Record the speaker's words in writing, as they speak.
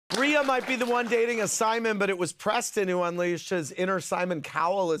Bria might be the one dating a Simon, but it was Preston who unleashed his inner Simon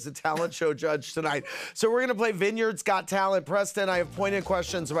Cowell as a talent show judge tonight. So we're going to play Vineyard's Got Talent. Preston, I have pointed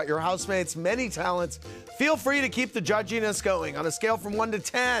questions about your housemates, many talents. Feel free to keep the judginess going. On a scale from 1 to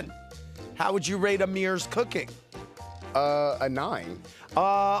 10, how would you rate Amir's cooking? A 9.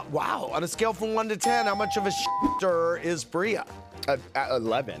 Wow. On a scale from 1 to 10, how much of a stirrer is Bria?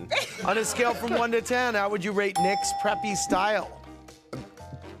 11. On a scale from 1 to 10, how would you rate Nick's preppy style?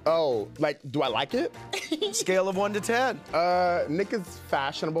 Oh, like, do I like it? Scale of 1 to 10. Nick is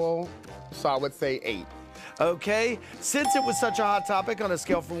fashionable, so I would say 8. Okay. Since it was such a hot topic, on a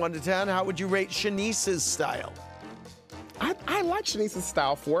scale from 1 to 10, how would you rate Shanice's style? I like Shanice's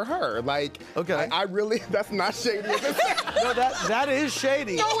style for her. Like, okay. I really, that's not shady. No, that is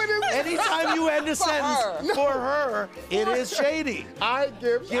shady. No, it isn't. Anytime you end a sentence for her, it is shady.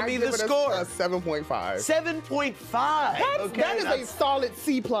 Give me the score. A 7.5. 7.5. Okay, that is a solid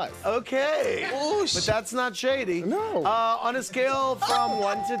C+. Okay. Oosh. But that's not shady. No. On a scale from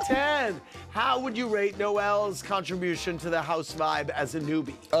 1 to 10, how would you rate Noelle's contribution to the house vibe as a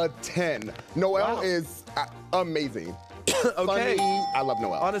newbie? A 10. Noelle Wow. is amazing. Okay. Funny. I love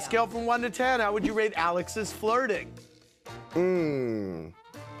Noelle. On a scale from 1 to 10, how would you rate Alex's flirting?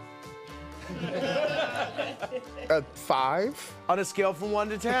 A 5. On a scale from 1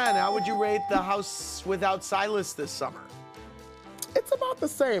 to 10, how would you rate the house without Silas this summer? It's about the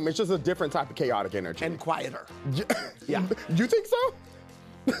same. It's just a different type of chaotic energy. And quieter. Yeah. You think so?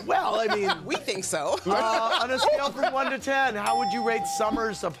 Well, I mean, We think so. on a scale from 1 to 10, how would you rate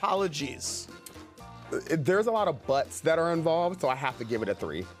Summer's apologies? There's a lot of buts that are involved, so I have to give it a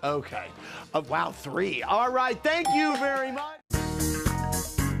 3. Okay. Wow, 3. All right, thank you very much.